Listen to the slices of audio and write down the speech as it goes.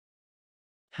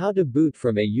How to boot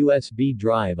from a USB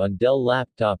drive on Dell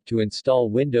laptop to install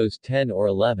Windows 10 or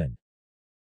 11.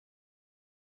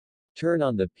 Turn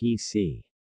on the PC.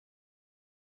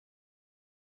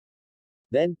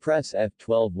 Then press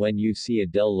F12 when you see a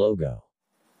Dell logo.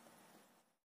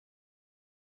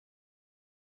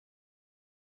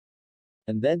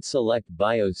 And then select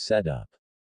BIOS Setup.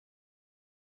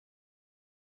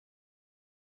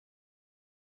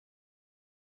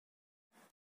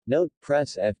 Note,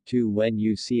 press F2 when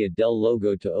you see a Dell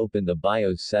logo to open the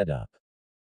BIOS setup.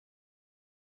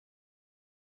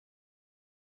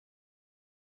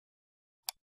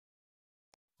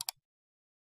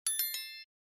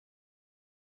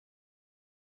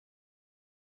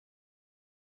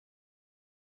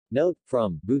 Note,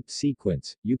 from boot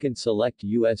sequence, you can select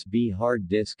USB hard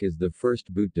disk as the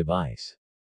first boot device.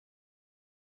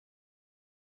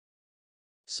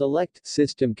 Select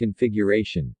System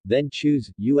Configuration, then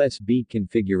choose USB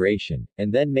Configuration,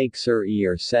 and then make sure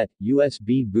ER set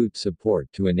USB boot support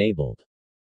to enabled.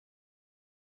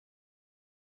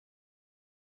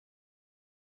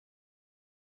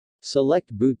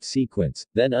 Select Boot Sequence,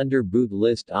 then under Boot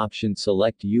List option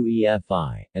select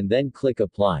UEFI, and then click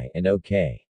Apply and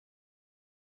OK.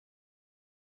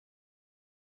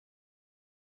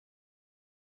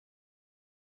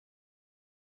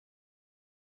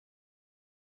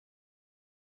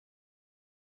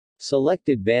 Select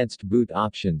Advanced Boot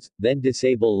Options, then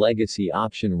disable Legacy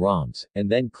Option ROMs, and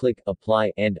then click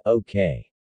Apply and OK.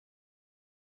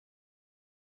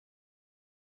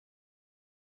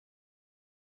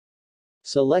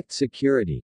 Select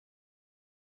Security.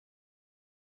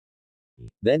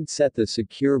 Then set the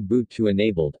Secure Boot to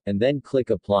Enabled, and then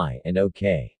click Apply and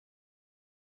OK.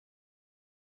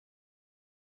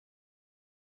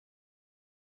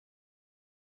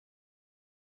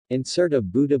 Insert a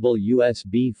bootable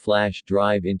USB flash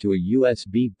drive into a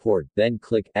USB port, then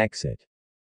click Exit.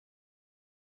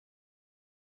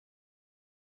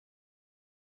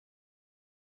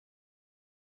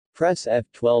 Press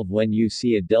F12 when you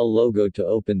see a Dell logo to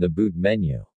open the boot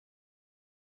menu.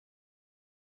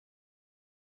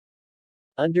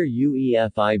 Under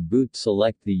UEFI boot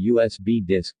select the USB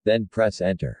disk, then press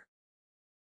Enter.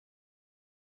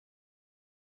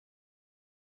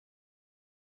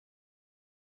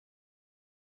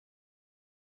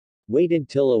 Wait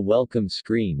until a welcome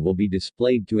screen will be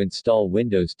displayed to install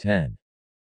Windows 10.